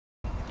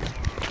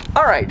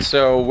Alright,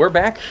 so we're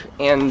back,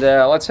 and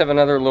let's have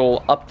another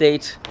little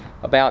update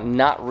about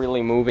not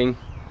really moving,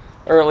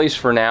 or at least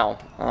for now.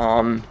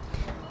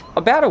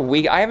 About a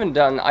week, I've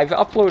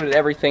uploaded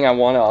everything I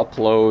want to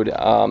upload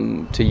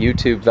to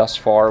YouTube thus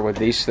far with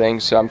these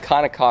things, so I'm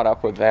kind of caught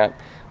up with that.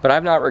 But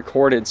I've not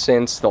recorded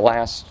since the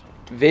last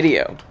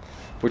video,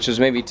 which was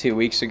maybe 2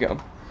 weeks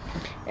ago.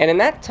 And in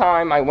that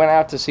time, I went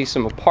out to see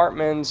some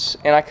apartments,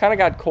 and I kind of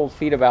got cold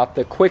feet about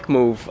the quick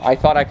move. I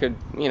thought I could,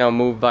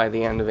 move by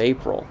the end of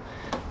April.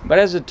 But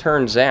as it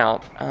turns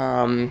out,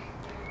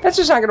 that's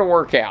just not going to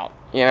work out.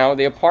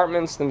 The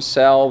apartments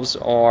themselves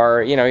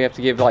are, you have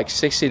to give like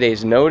 60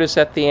 days notice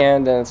at the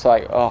end, and it's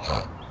like,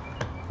 ugh,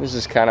 this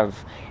is kind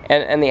of,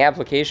 and the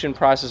application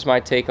process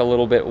might take a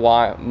little bit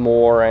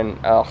more, and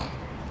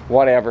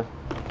whatever.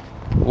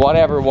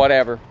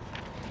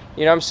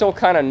 I'm still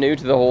kind of new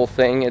to the whole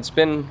thing. It's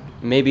been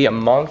maybe a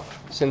month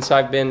since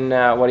I've been,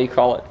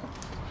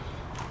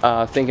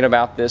 thinking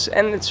about this,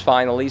 and it's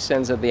fine. The lease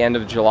ends at the end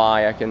of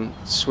July. I can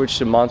switch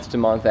to month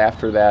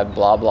after that,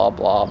 blah blah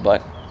blah.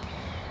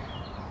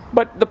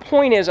 But the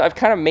point is, I've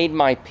kind of made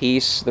my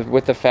peace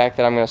with the fact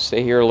that I'm going to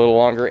stay here a little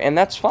longer, and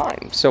that's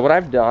fine. So what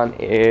I've done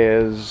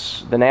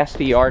is the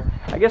nasty yard.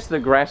 I guess the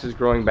grass is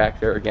growing back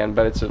there again,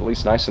 but it's at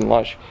least nice and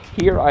lush.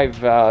 Here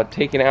I've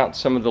taken out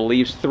some of the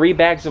leaves. 3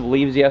 bags of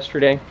leaves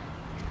yesterday.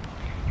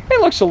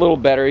 It looks a little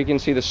better. You can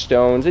see the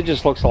stones. It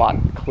just looks a lot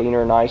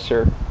cleaner,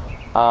 nicer.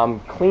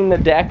 Clean the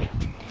deck.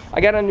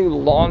 I got a new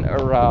lawn,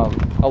 or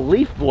a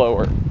leaf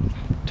blower.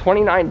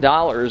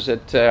 $29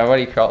 at,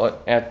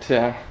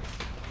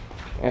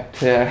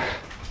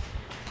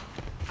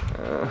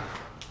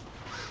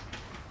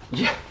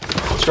 yeah,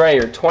 it's right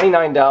here.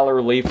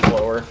 $29 leaf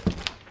blower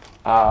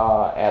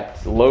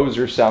at Lowe's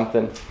or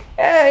something.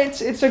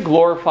 It's a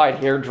glorified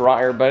hair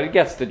dryer, but it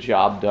gets the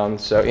job done,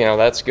 so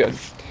that's good.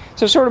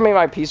 So I've sort of made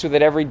my peace with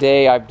it. Every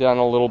day I've done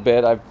a little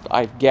bit.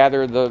 I've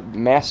gathered the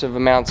massive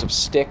amounts of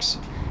sticks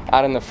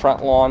out in the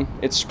front lawn.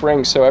 It's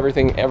spring, so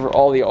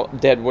all the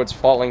dead wood's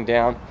falling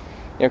down.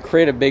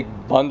 Create a big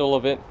bundle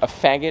of it, a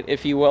faggot,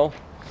 if you will.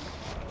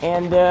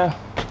 And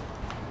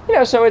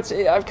so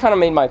I've kind of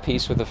made my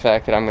peace with the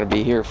fact that I'm going to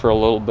be here for a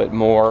little bit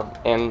more,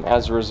 and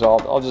as a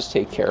result, I'll just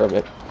take care of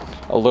it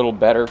a little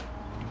better.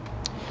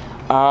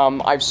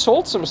 I've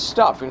sold some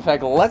stuff. In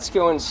fact, let's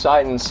go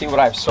inside and see what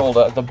I've sold.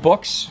 The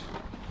books.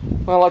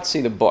 Well, let's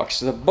see the books.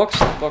 The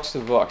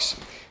books.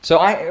 So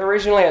I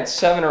originally had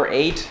 7 or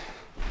 8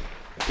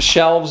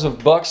 shelves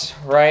of books,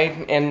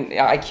 right? And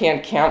I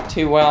can't count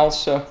too well,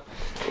 so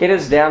it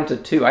is down to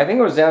 2. I think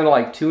it was down to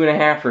like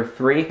 2.5 or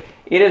 3.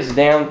 It is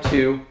down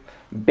to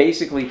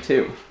basically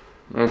 2.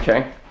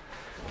 Okay.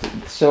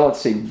 So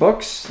let's see.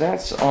 Books.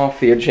 That's off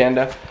the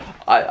agenda.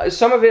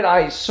 Some of it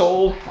I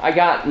sold. I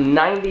got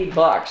 90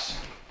 bucks.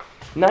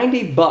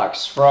 90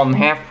 bucks from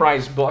Half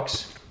Price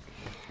Books.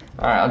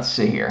 Alright, let's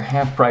see here.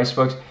 Half Price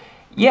Books.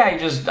 Yeah,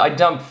 I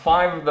dumped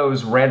 5 of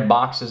those red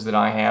boxes that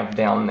I have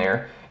down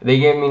there. They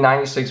gave me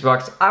 96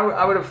 bucks.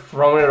 I would have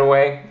thrown it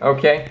away,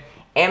 okay?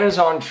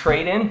 Amazon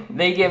trade-in,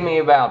 they give me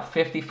about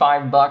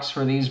 55 bucks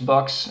for these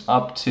books,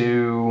 up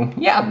to,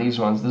 yeah, these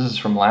ones. This is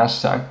from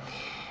last time.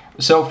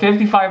 So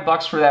 55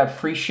 bucks for that,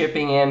 free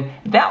shipping in.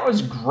 That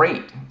was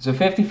great. So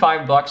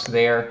 55 bucks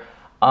there.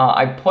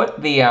 I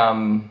put the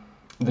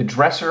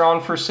dresser on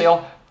for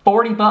sale.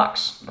 40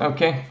 bucks,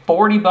 okay?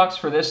 40 bucks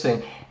for this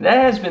thing. That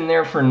has been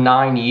there for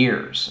 9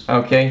 years,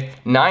 okay?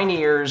 9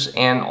 years,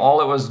 and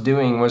all it was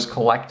doing was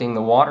collecting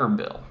the water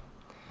bill.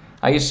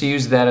 I used to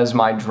use that as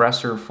my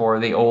dresser for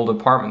the old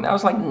apartment. That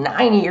was like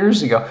 9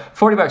 years ago.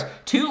 40 bucks.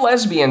 2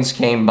 lesbians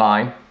came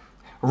by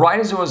right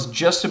as it was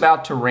just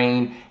about to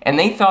rain, and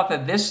they thought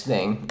that this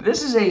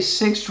is a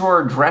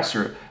 6-drawer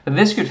dresser, that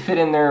this could fit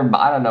in their,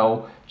 I don't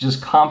know,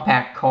 just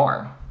compact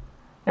car.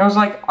 And I was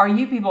like, are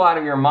you people out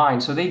of your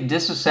mind? So they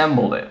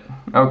disassembled it,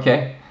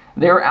 okay?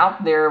 They were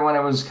out there when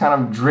it was kind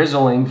of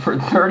drizzling for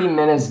 30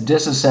 minutes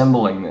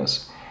disassembling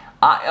this.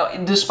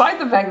 Despite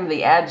the fact that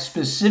the ad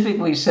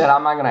specifically said,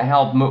 I'm not going to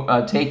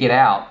help take it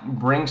out,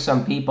 bring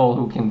some people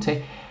who can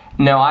take...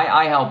 No,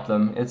 I help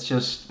them. It's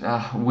just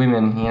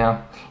women,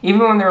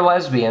 Even when they're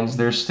lesbians,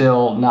 they're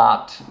still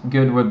not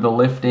good with the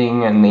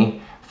lifting and the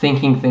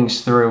thinking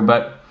things through,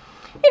 but...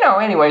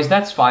 anyways,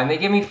 that's fine. They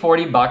give me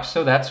 40 bucks,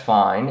 so that's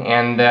fine.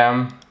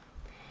 And,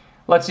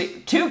 let's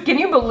see. Can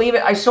you believe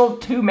it? I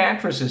sold 2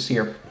 mattresses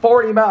here.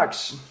 40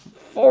 bucks.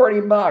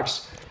 40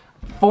 bucks.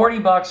 40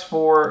 bucks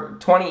for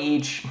 20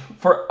 each.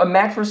 For a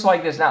mattress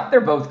like this. Now,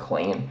 they're both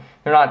clean.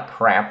 They're not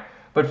crap.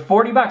 But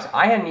 40 bucks.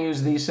 I hadn't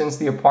used these since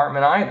the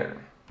apartment either.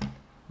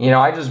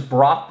 I just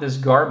brought this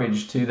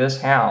garbage to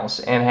this house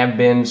and have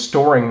been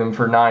storing them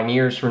for 9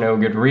 years for no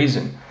good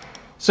reason.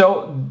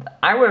 So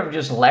I would have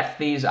just left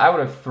these. I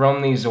would have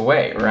thrown these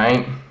away,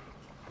 right?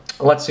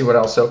 Let's see what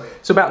else. So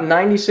about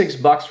 96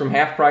 bucks from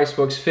Half Price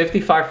Books,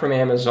 55 from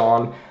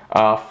Amazon,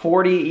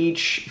 40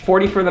 each,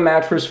 40 for the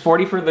mattress,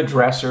 40 for the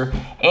dresser,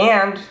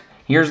 and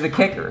here's the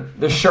kicker.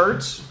 The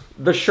shirts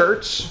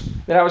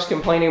that I was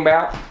complaining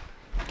about,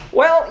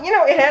 well,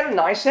 it had a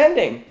nice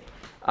ending.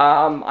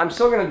 I'm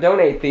still going to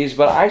donate these,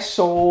 but I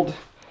sold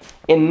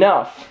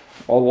enough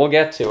well, we'll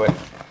get to it.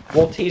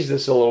 We'll tease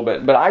this a little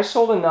bit. But I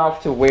sold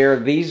enough to where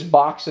these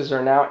boxes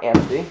are now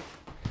empty.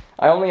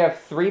 I only have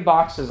 3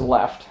 boxes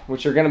left,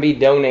 which are going to be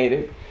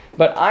donated.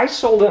 But I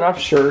sold enough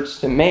shirts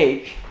to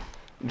make,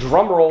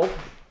 drum roll,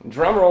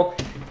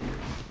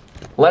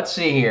 let's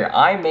see here.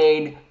 I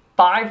made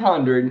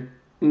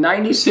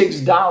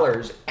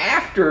 $596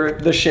 after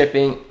the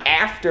shipping,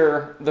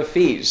 after the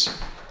fees.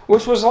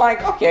 Which was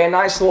like, okay, a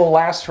nice little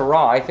last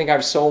hurrah. I think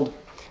I've sold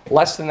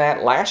less than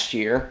that last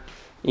year.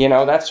 You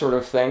know, that sort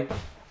of thing.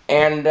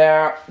 And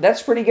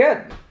that's pretty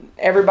good.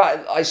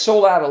 Everybody, I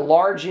sold out of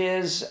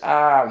larges.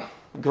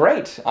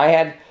 Great. I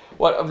had,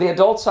 what, of the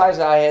adult size,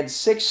 I had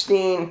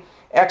 16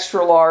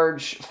 extra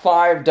large,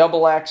 5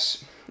 double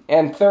X,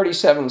 and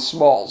 37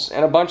 smalls,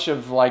 and a bunch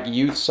of like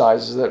youth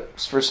sizes that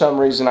for some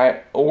reason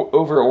I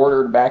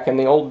over-ordered back in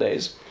the old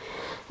days.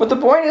 But the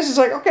point is, it's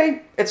like,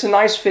 okay, it's a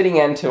nice fitting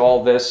end to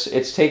all this.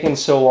 It's taken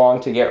so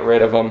long to get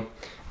rid of them.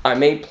 I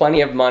made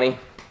plenty of money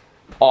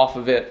off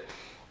of it.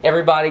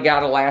 Everybody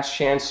got a last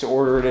chance to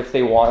order it if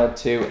they wanted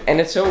to,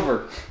 and it's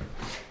over.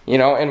 You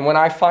know, and when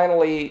I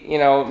finally, you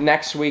know,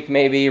 next week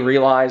maybe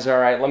realize, all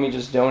right, let me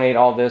just donate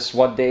all this.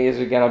 What day is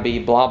it gonna be?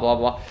 Blah blah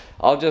blah.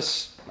 I'll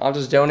just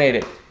donate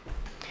it.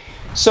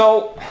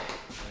 So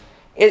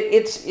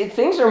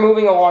things are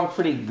moving along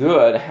pretty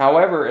good.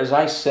 However, as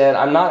I said,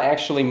 I'm not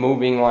actually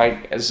moving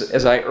like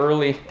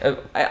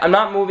I'm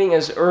not moving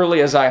as early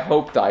as I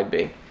hoped I'd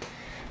be.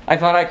 I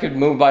thought I could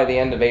move by the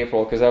end of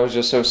April because I was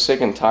just so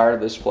sick and tired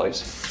of this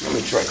place. Let me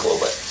drink a little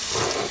bit.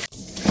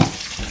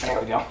 There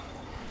we go.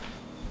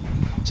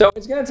 So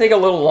it's going to take a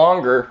little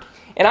longer,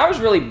 and I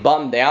was really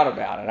bummed out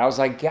about it. I was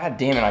like, God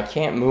damn it, I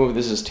can't move.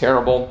 This is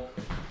terrible.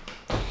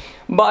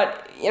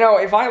 But, you know,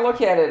 if I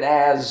look at it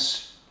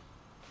as,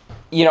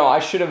 you know, I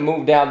should have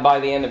moved out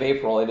by the end of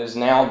April. It is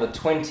now the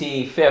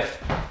 25th.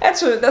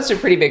 That's a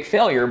pretty big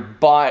failure,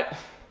 but,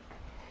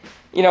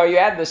 you know, you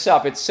add this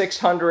up. It's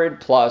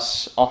 600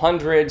 plus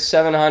 100,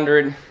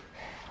 700.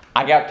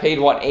 I got paid,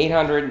 what,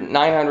 $800,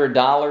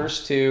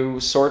 $900 to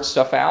sort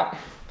stuff out,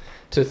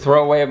 to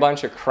throw away a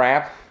bunch of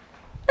crap.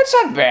 That's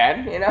not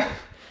bad, you know.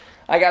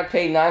 I got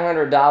paid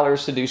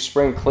 $900 to do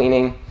spring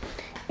cleaning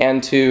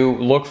and to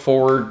look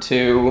forward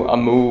to a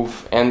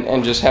move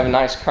and just have a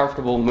nice,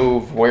 comfortable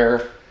move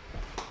where,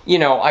 you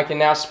know, I can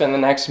now spend the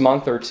next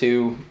month or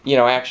two, you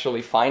know,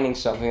 actually finding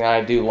something that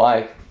I do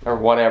like or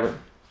whatever.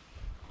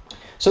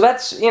 So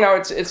that's, you know,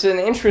 it's an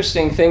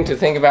interesting thing to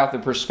think about the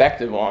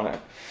perspective on it,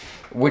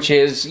 which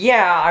is,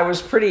 yeah, I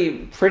was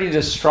pretty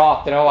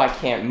distraught that, oh, I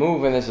can't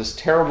move and this is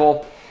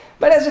terrible.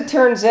 But as it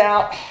turns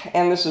out,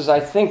 and this is, I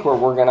think, where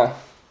we're gonna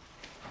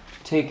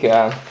take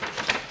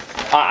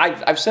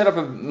I've set up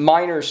a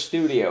minor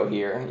studio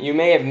here. You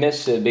may have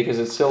missed it because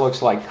it still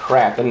looks like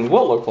crap and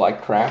will look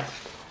like crap.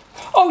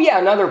 Oh yeah,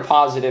 another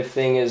positive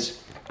thing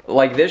is,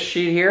 like this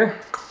sheet here,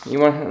 you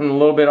want a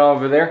little bit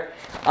over there.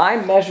 I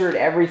measured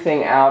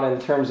everything out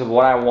in terms of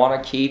what I want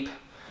to keep.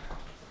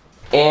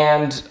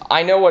 And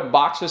I know what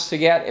boxes to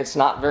get. It's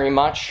not very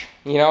much,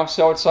 you know,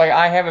 so it's like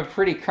I have a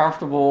pretty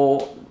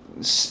comfortable,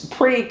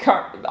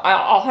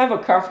 I'll have a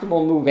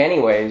comfortable move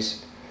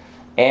anyways,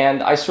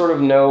 and I sort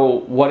of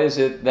know what is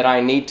it that I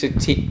need to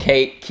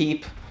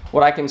keep,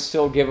 what I can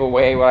still give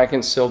away, what I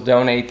can still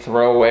donate,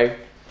 throw away.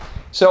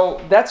 So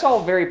that's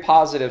all very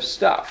positive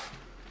stuff.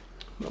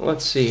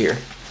 Let's see here.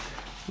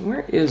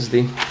 Where is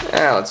the,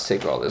 let's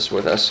take all this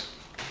with us,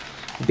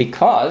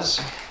 because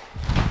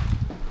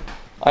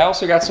I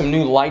also got some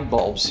new light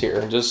bulbs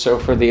here, just so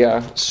for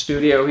the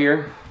studio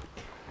here.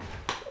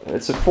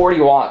 It's a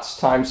 40 watts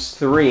times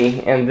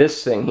 3, and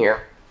this thing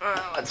here.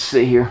 Let's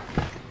see here.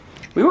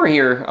 We were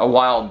here a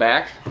while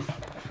back.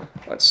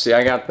 Let's see,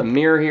 I got the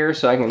mirror here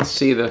so I can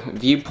see the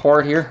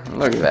viewport here.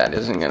 Look at that,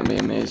 isn't it gonna be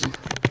amazing?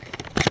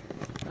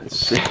 Let's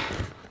see.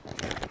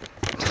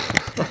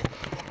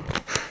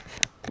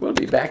 We'll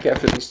be back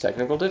after these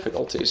technical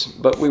difficulties,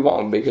 but we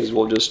won't because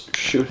we'll just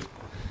shoot.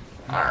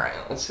 All right,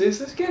 let's see, is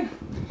this good?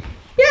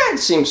 Yeah, it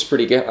seems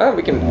pretty good. Oh,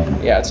 we can,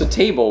 yeah, it's a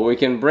table. We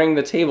can bring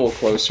the table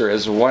closer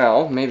as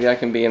well. Maybe I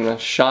can be in the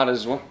shot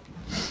as well.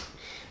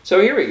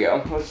 So here we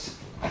go.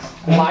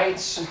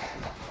 Lights.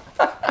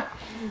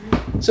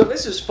 So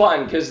this is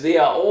fun because the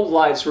old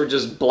lights were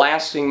just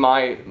blasting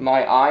my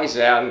eyes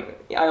out.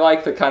 I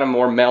like the kind of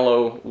more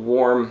mellow,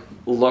 warm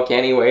look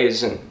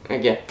anyways. And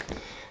again,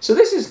 so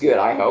this is good,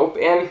 I hope.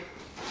 And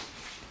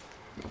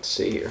let's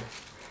see here.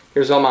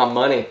 Here's all my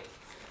money.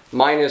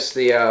 Minus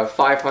the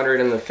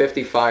 500 and the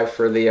 55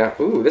 for the,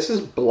 ooh, this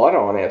is blood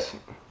on it.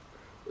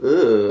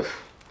 Ugh.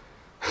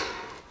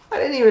 I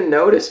didn't even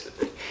notice.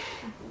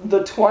 The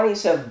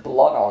 20s have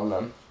blood on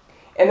them.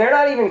 And they're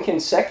not even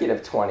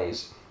consecutive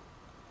 20s.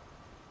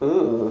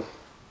 Ooh.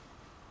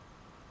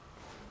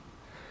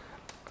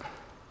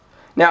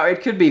 Now,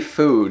 it could be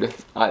food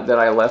that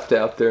I left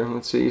out there.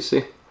 Let's see, you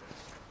see?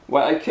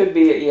 Well, it could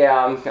be,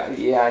 yeah,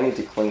 I need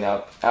to clean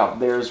up out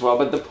there as well.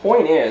 But the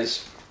point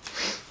is,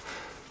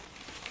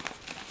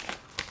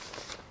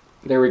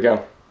 there we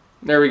go.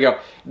 There we go.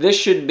 This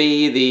should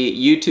be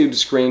the YouTube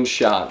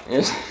screenshot.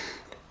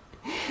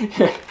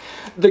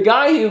 The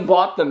guy who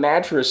bought the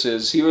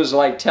mattresses, he was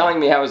like telling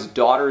me how his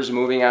daughter's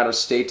moving out of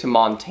state to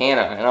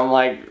Montana. And I'm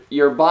like,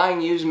 you're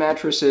buying used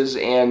mattresses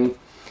in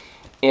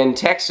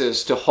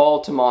Texas to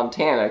haul to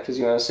Montana because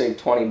you want to save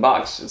 20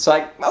 bucks. It's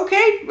like,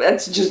 okay,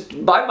 that's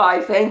just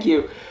bye-bye, thank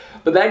you.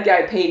 But that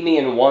guy paid me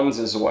in ones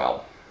as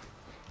well.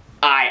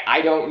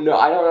 I don't know,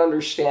 I don't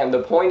understand.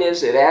 The point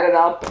is, it added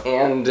up,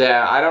 and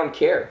I don't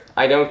care.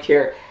 I don't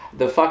care.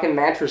 The fucking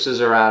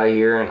mattresses are out of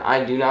here, and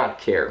I do not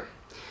care.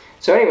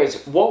 So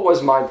anyways, what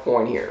was my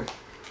point here?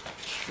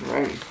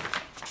 Right.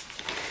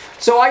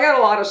 So I got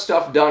a lot of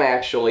stuff done,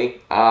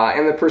 actually,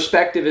 and the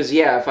perspective is,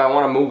 yeah, if I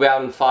want to move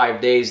out in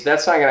 5 days,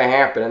 that's not going to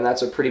happen, and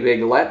that's a pretty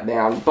big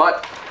letdown,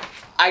 but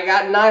I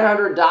got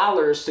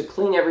 $900 to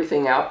clean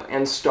everything up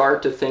and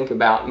start to think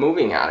about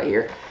moving out of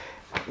here.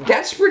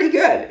 That's pretty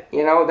good,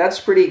 you know, that's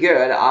pretty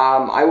good.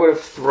 I would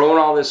have thrown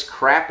all this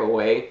crap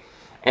away,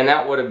 and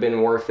that would have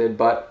been worth it,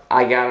 but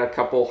I got a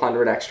couple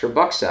 $100 extra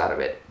bucks out of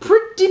it.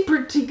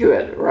 Pretty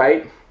good,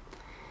 right?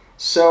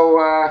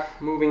 So,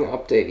 moving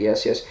update,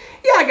 yes.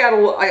 Yeah,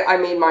 I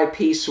made my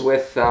peace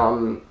with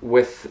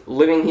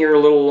living here a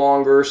little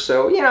longer,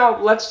 so, you know,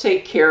 let's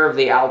take care of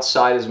the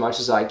outside as much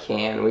as I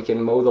can. We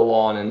can mow the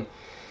lawn and,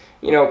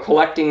 you know,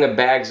 collecting the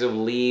bags of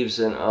leaves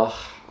and,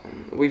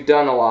 we've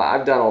done a lot.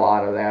 I've done a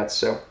lot of that,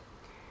 so.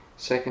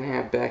 Second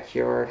half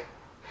backyard.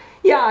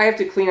 Yeah, I have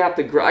to clean out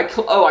the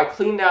I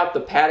cleaned out the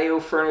patio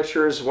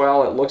furniture as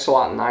well. It looks a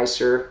lot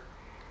nicer.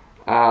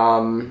 You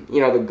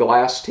know, the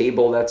glass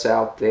table that's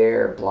out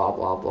there, blah,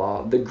 blah,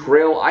 blah. The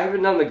grill, I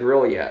haven't done the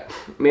grill yet.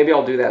 Maybe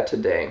I'll do that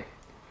today.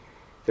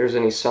 If there's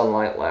any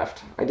sunlight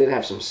left. I did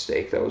have some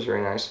steak, that was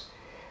very nice.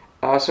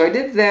 So I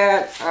did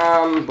that,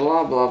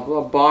 blah, blah,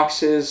 blah,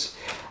 boxes.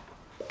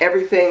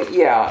 Everything,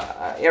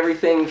 yeah,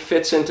 everything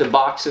fits into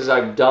boxes.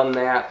 I've done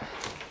that.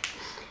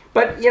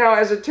 But, you know,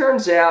 as it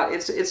turns out,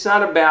 it's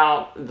not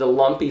about the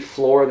lumpy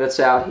floor that's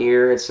out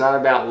here. It's not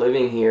about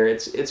living here.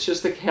 It's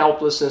just the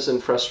helplessness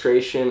and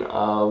frustration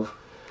of,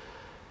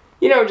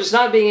 you know, just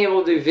not being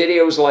able to do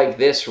videos like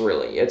this,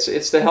 really.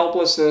 It's the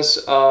helplessness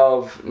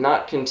of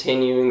not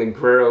continuing the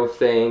Guerrero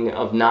thing,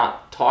 of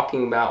not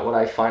talking about what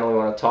I finally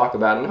want to talk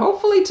about. And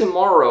hopefully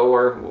tomorrow,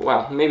 or,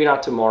 well, maybe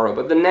not tomorrow,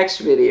 but the next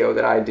video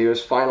that I do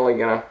is finally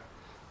going to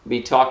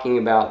be talking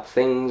about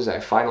things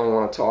I finally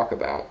want to talk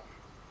about.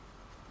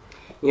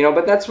 You know,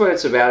 but that's what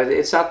it's about.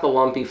 It's not the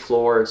lumpy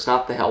floor. It's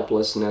not the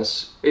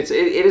helplessness. It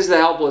is the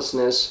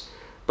helplessness,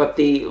 but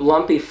the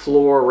lumpy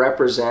floor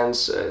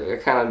represents a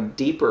kind of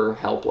deeper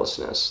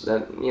helplessness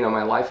that, you know,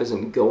 my life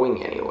isn't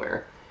going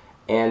anywhere.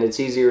 And it's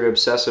easier to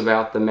obsess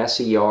about the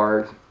messy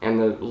yard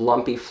and the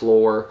lumpy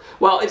floor.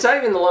 Well, it's not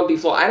even the lumpy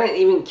floor. I didn't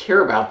even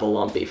care about the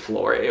lumpy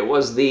floor. It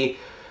was the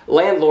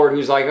landlord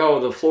who's like, oh,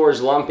 the floor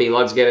is lumpy,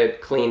 let's get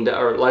it cleaned,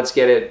 or let's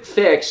get it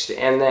fixed,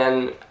 and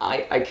then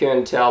I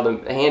couldn't tell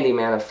the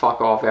handyman to fuck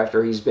off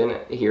after he's been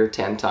here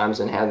 10 times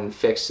and hadn't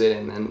fixed it,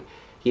 and then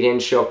he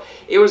didn't show.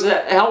 It was the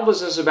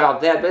helplessness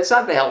about that, but it's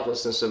not the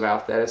helplessness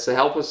about that, it's the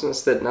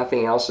helplessness that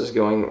nothing else is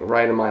going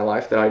right in my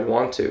life that I'd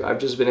want to. I've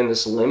just been in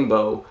this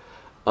limbo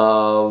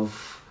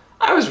of,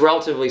 I was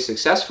relatively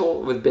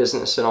successful with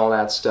business and all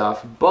that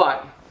stuff,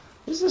 but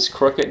is this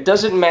crooked?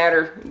 Doesn't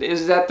matter.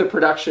 Is that the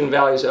production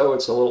values? Oh,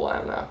 it's a little, I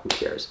don't know, who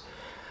cares?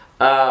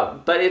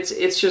 But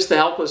it's just the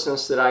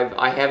helplessness that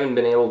I haven't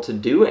been able to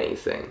do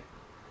anything,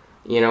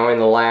 you know, in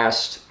the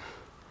last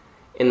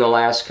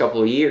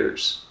couple of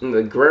years. And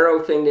the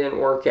Guerrero thing didn't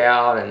work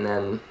out, and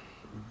then,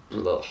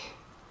 ugh,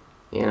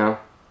 you know.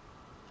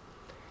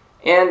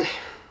 And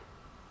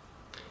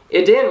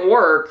it didn't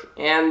work,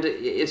 and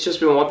it's just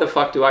been, what the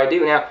fuck do I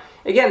do now?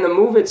 Again, the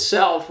move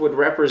itself would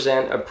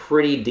represent a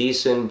pretty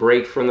decent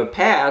break from the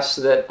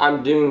past, that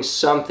I'm doing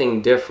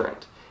something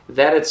different.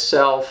 That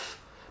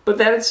itself, but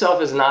that itself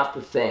is not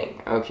the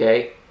thing,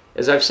 okay?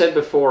 As I've said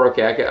before,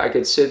 okay, I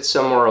could sit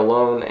somewhere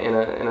alone in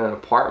an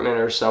apartment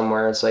or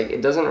somewhere. It's like,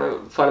 it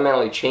doesn't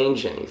fundamentally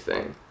change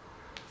anything,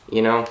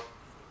 you know?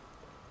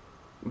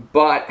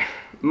 But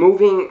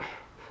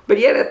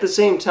yet at the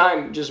same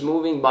time, just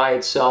moving by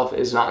itself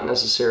is not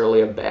necessarily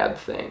a bad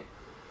thing,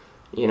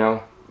 you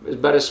know?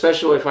 But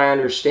especially if I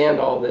understand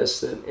all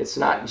this, that it's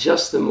not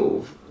just the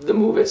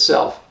move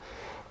itself.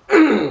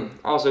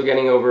 Also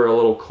getting over a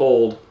little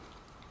cold.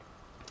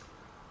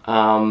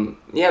 Yeah,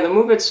 the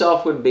move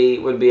itself would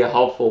be a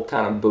helpful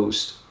kind of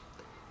boost.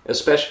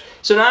 Especially,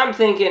 so now I'm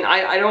thinking,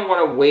 I don't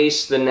want to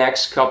waste the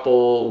next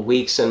couple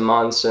weeks and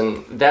months,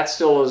 and that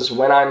still is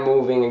when I'm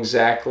moving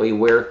exactly,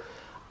 where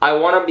I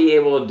want to be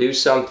able to do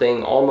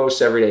something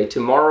almost every day.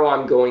 Tomorrow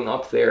I'm going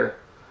up there.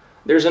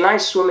 There's a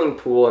nice swimming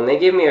pool, and they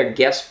gave me a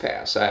guest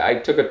pass. I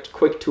took a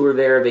quick tour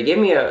there. They gave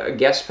me a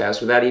guest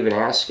pass without even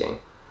asking.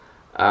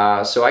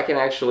 So I can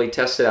actually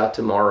test it out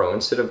tomorrow.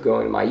 Instead of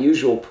going to my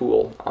usual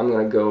pool, I'm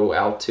going to go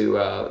out to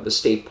the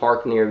state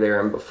park near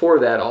there, and before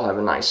that I'll have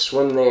a nice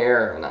swim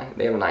there, and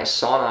they have a nice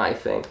sauna, I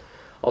think.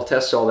 I'll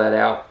test all that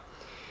out.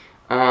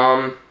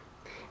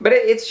 But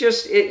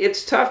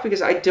it's tough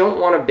because I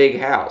don't want a big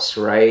house,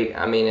 right?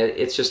 I mean,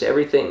 it's just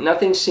everything,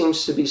 nothing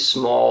seems to be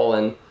small,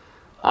 and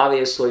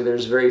obviously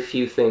there's very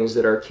few things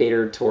that are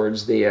catered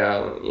towards the,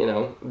 you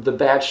know, the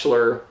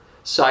bachelor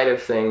side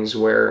of things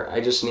where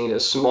I just need a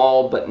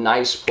small but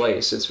nice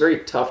place. It's very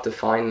tough to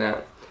find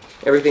that.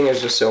 Everything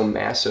is just so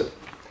massive.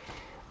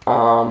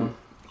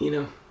 You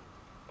know,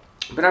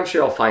 but I'm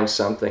sure I'll find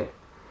something.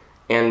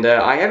 And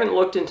I haven't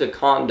looked into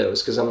condos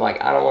because I'm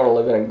like, I don't want to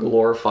live in a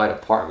glorified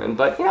apartment.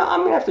 But, you know,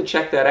 I'm going to have to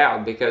check that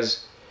out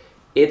because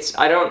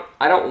I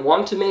don't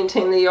want to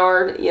maintain the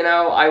yard, you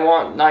know. I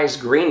want nice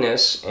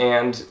greenness,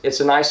 and it's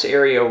a nice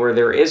area where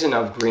there is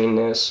enough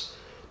greenness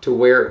to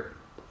where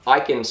I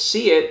can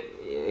see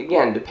it,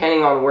 again,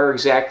 depending on where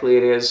exactly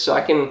it is, so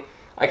I can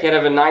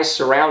have a nice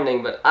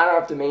surrounding, but I don't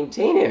have to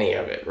maintain any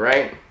of it,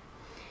 right?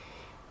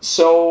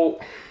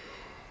 So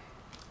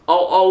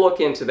I'll look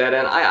into that,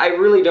 and I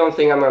really don't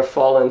think I'm going to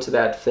fall into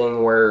that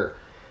thing where,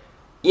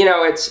 you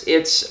know, I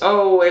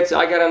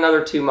got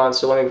another 2 months,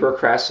 so let me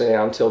procrastinate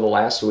until the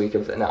last week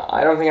of the, no,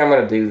 I don't think I'm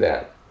going to do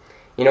that.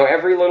 You know,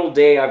 every little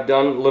day I've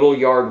done little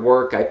yard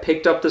work. I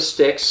picked up the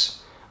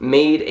sticks,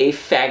 made a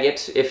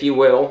faggot, if you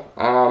will.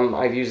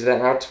 I've used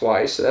that now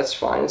twice, so that's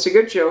fine. It's a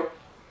good joke.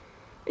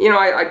 You know,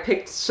 I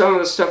picked some of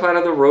the stuff out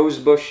of the rose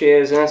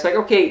bushes, and it's like,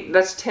 okay,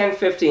 that's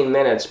 10-15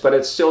 minutes, but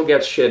it still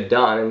gets shit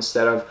done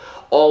instead of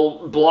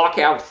I'll block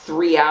out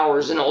 3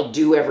 hours and I'll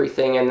do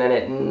everything, and then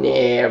it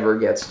never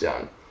gets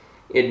done.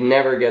 It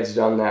never gets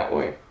done that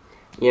way.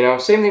 You know,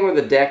 same thing with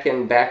the deck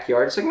and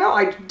backyard. It's like, no,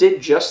 I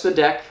did just the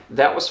deck.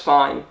 That was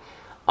fine.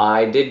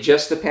 I did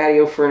just the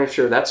patio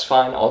furniture. That's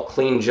fine. I'll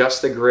clean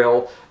just the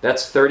grill.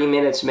 That's 30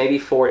 minutes, maybe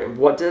 40.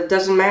 What, it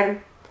doesn't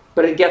matter.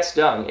 But it gets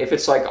done. If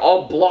it's like,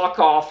 I'll block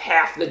off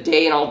half the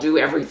day and I'll do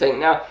everything.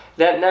 Now,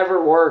 that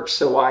never works,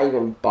 so why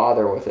even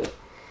bother with it?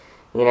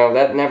 You know,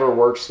 that never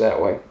works that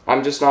way.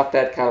 I'm just not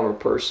that kind of a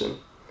person.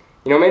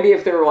 You know, maybe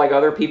if there were like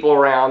other people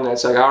around, and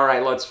it's like, all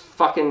right, let's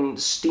fucking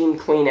steam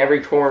clean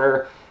every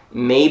corner.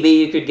 Maybe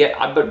you could get,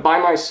 but by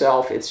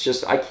myself, it's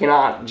just, I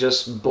cannot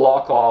just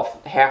block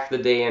off half the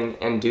day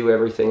and do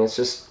everything. It's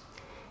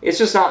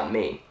just not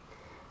me.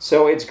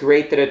 So it's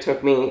great that it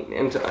took me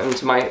into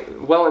my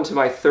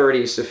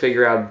 30s to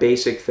figure out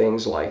basic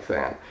things like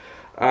that.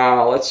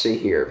 Let's see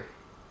here.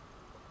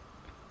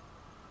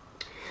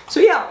 So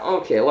yeah,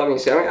 okay, let me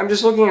see. I'm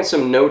just looking at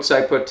some notes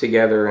I put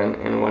together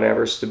and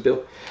whatever.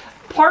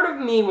 Part of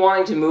me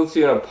wanting to move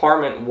to an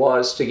apartment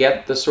was to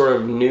get the sort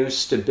of new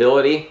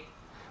stability.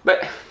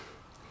 But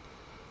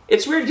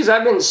it's weird because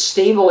I've been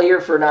stable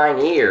here for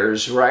 9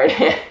 years,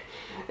 right?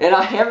 And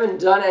I haven't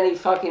done any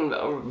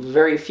fucking,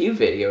 very few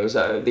videos.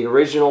 The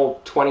original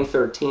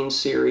 2013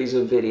 series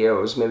of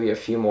videos, maybe a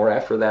few more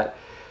after that.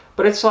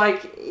 But it's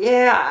like,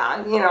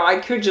 yeah, you know, I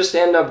could just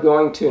end up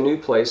going to a new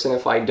place, and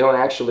if I don't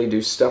actually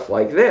do stuff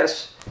like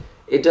this,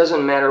 it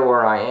doesn't matter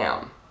where I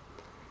am.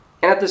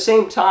 And at the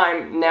same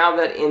time, now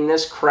that in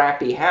this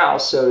crappy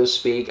house, so to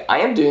speak, I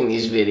am doing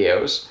these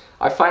videos,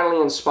 I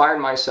finally inspired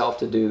myself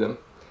to do them.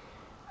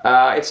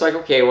 It's like,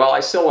 okay, well,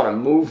 I still want to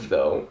move,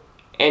 though.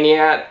 And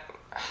yet,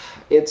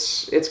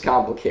 it's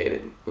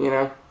complicated, you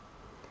know?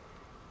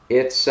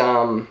 It's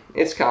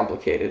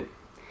complicated.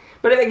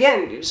 But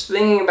again, just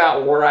thinking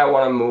about where I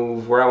want to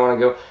move, where I want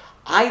to go,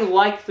 I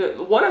like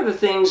one of the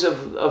things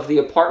of the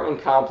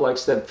apartment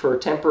complex that for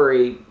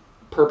temporary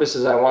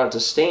purposes I wanted to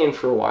stay in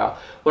for a while,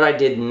 what I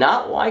did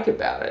not like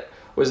about it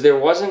was there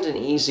wasn't an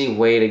easy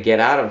way to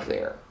get out of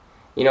there.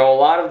 You know, a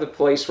lot of the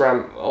places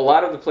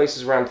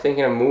where I'm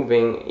thinking of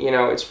moving, you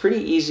know, it's pretty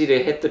easy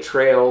to hit the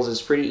trails,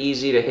 it's pretty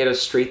easy to hit a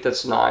street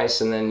that's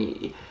nice, and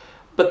then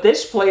but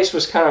this place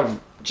was kind of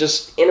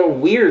just in a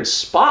weird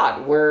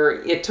spot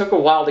where it took a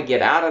while to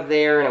get out of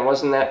there, and it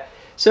wasn't that,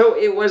 so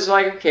it was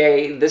like,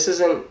 okay, this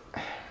isn't,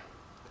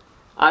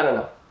 I don't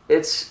know,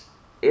 it's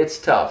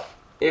tough.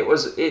 It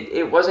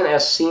wasn't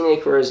as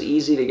scenic or as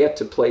easy to get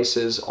to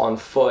places on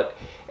foot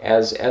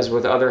as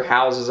with other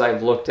houses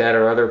I've looked at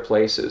or other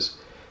places.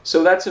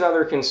 So that's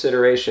another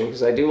consideration,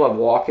 because I do love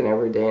walking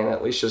every day and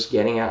at least just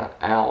getting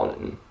out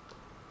and,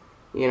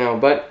 you know,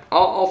 but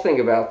I'll think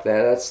about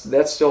that.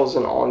 That still is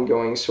an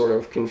ongoing sort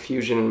of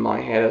confusion in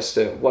my head as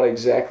to what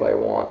exactly I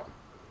want.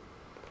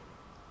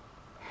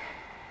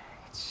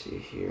 Let's see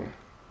here.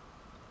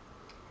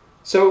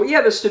 So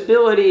yeah, the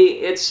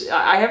stability,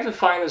 I have to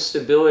find the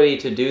stability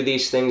to do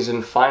these things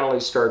and finally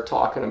start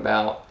talking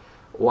about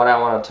what I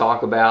want to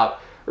talk about.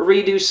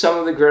 Redo some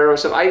of the Guerrero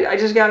stuff. I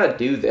just gotta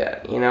do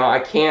that, you know. I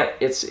can't,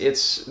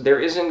 there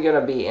isn't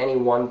gonna be any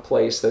one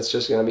place that's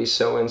just gonna be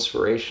so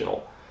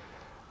inspirational.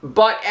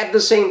 But at the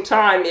same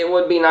time, it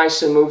would be nice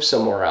to move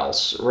somewhere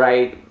else,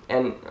 right?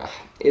 And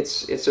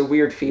it's a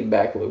weird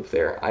feedback loop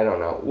there. I don't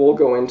know. We'll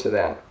go into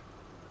that.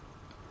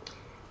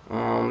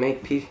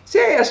 Make peace.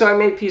 So I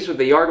made peace with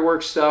the yard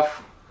work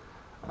stuff.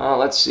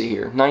 Let's see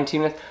here.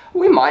 19 minutes.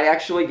 We might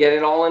actually get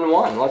it all in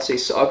one. Let's see.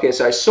 So, okay,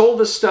 so I sold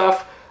the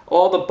stuff.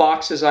 All the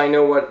boxes, I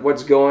know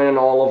what's going in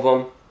all of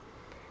them.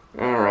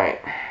 All right.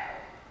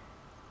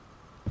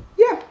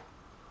 Yeah.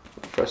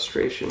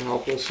 Frustration,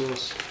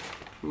 helplessness,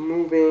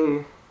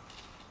 moving.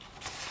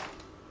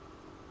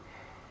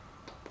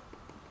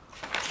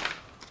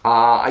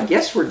 I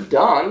guess we're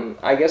done.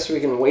 I guess we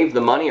can wave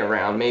the money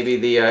around. Maybe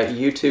the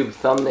YouTube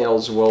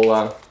thumbnails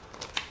will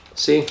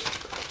see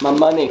my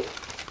money.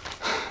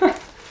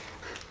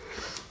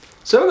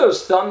 Some of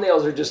those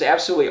thumbnails are just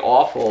absolutely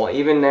awful.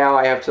 Even now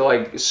I have to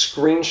like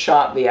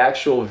screenshot the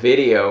actual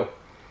video.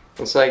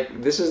 It's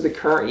like, this is the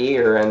current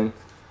year and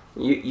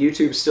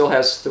YouTube still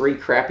has 3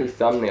 crappy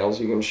thumbnails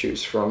you can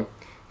choose from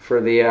for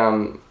the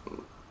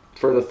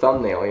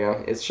thumbnail, you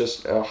know. It's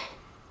just, ugh.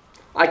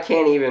 I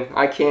can't even.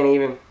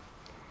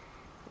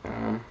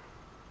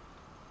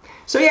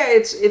 So yeah,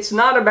 it's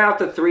not about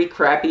the 3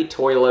 crappy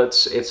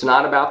toilets. It's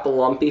not about the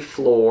lumpy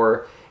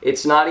floor.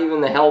 It's not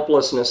even the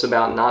helplessness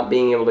about not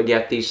being able to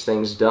get these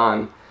things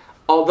done.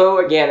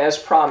 Although, again, as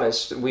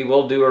promised, we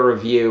will do a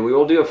review. We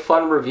will do a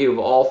fun review of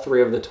all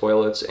 3 of the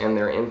toilets and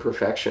their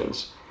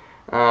imperfections.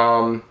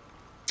 But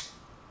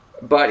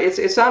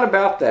it's not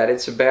about that.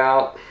 It's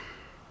about...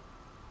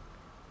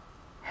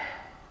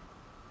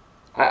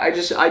 I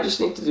just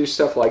need to do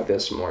stuff like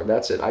this more.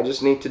 That's it. I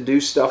just need to do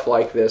stuff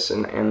like this,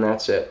 and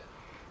that's it.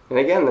 And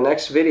again, the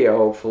next video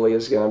hopefully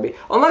is going to be,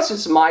 unless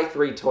it's my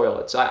 3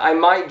 toilets, I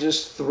might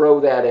just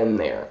throw that in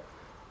there.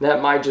 That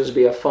might just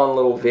be a fun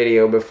little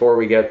video before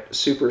we get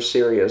super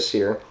serious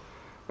here.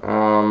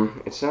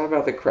 It's not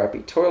about the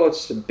crappy toilet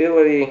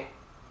stability.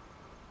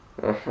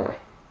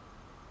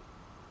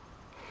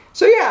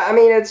 So yeah, I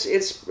mean,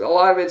 it's a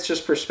lot of it's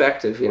just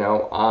perspective, you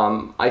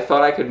know. I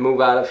thought I could move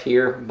out of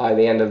here by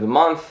the end of the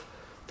month.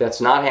 That's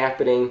not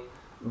happening.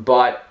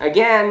 But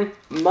again,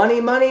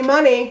 money, money,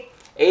 money.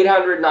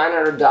 $800,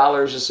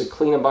 $900 just to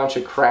clean a bunch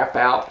of crap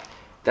out.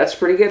 That's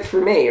pretty good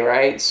for me,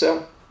 right?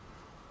 So,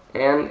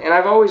 and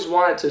I've always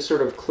wanted to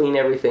sort of clean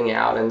everything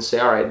out and say,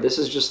 all right, this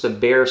is just the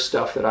bare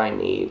stuff that I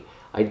need.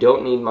 I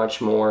don't need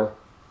much more.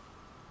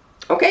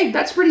 Okay,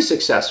 that's pretty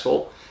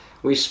successful.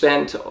 We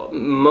spent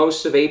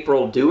most of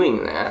April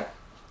doing that.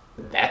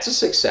 That's a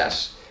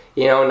success.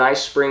 You know,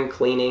 nice spring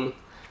cleaning.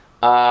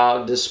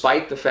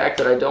 Despite the fact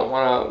that I don't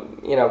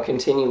want to, you know,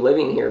 continue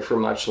living here for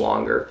much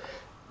longer.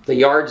 The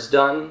yard's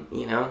done,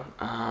 you know.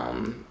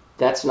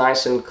 That's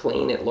nice and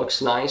clean. It looks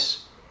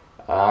nice.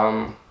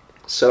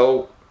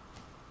 So,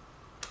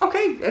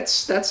 okay,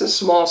 that's a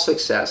small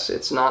success.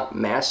 It's not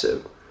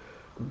massive,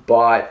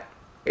 but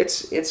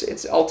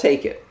it's I'll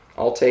take it.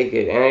 I'll take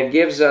it, and it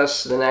gives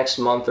us the next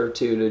month or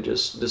 2 to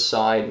just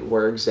decide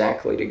where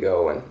exactly to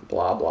go and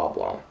blah blah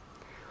blah.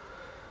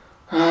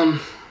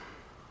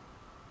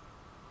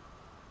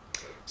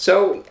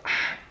 So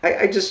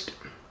I just.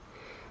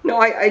 No,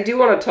 I do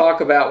want to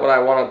talk about what I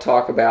want to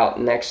talk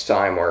about next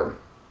time, or,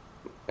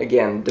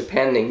 again,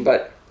 depending,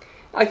 but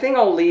I think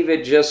I'll leave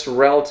it just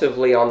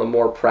relatively on the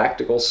more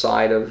practical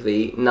side of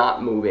the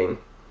not moving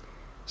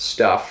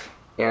stuff,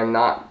 and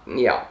not,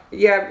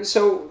 yeah,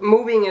 so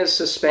moving is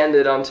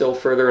suspended until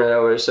further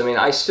notice. I mean,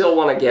 I still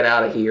want to get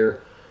out of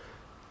here.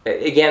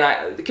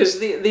 Again, because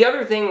the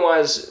other thing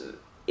was,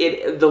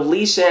 the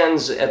lease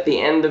ends at the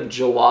end of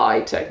July,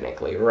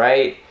 technically,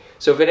 right?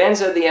 So if it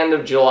ends at the end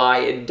of July,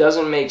 it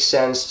doesn't make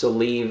sense to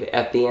leave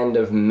at the end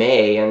of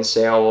May and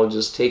say, oh, we'll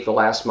just take the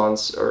last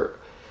month's, or...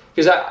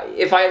 Because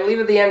if I leave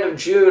at the end of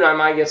June, I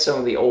might get some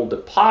of the old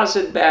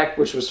deposit back,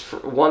 which was for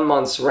 1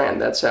 month's rent.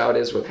 That's how it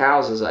is with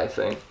houses, I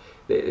think.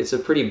 It's a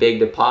pretty big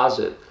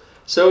deposit.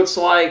 So it's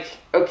like,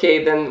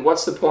 okay, then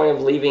what's the point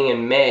of leaving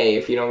in May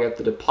if you don't get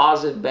the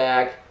deposit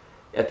back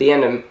at the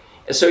end of...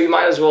 So you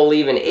might as well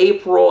leave in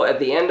April,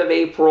 at the end of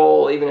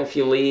April, even if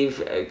you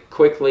leave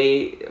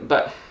quickly,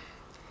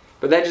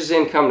 But that just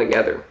didn't come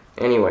together.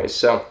 Anyway,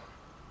 so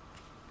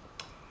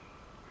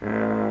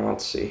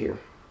let's see here.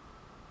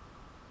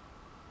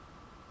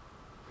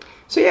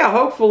 So yeah,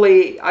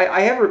 hopefully,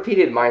 I have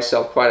repeated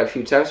myself quite a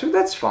few times, but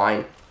that's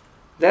fine.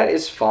 That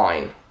is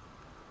fine.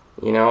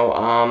 You know,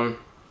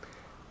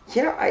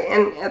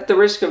 and at the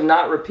risk of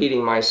not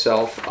repeating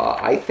myself,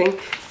 I think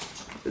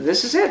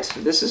this is it.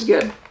 This is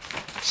good.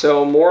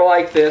 So more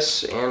like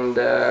this, and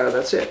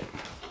that's it.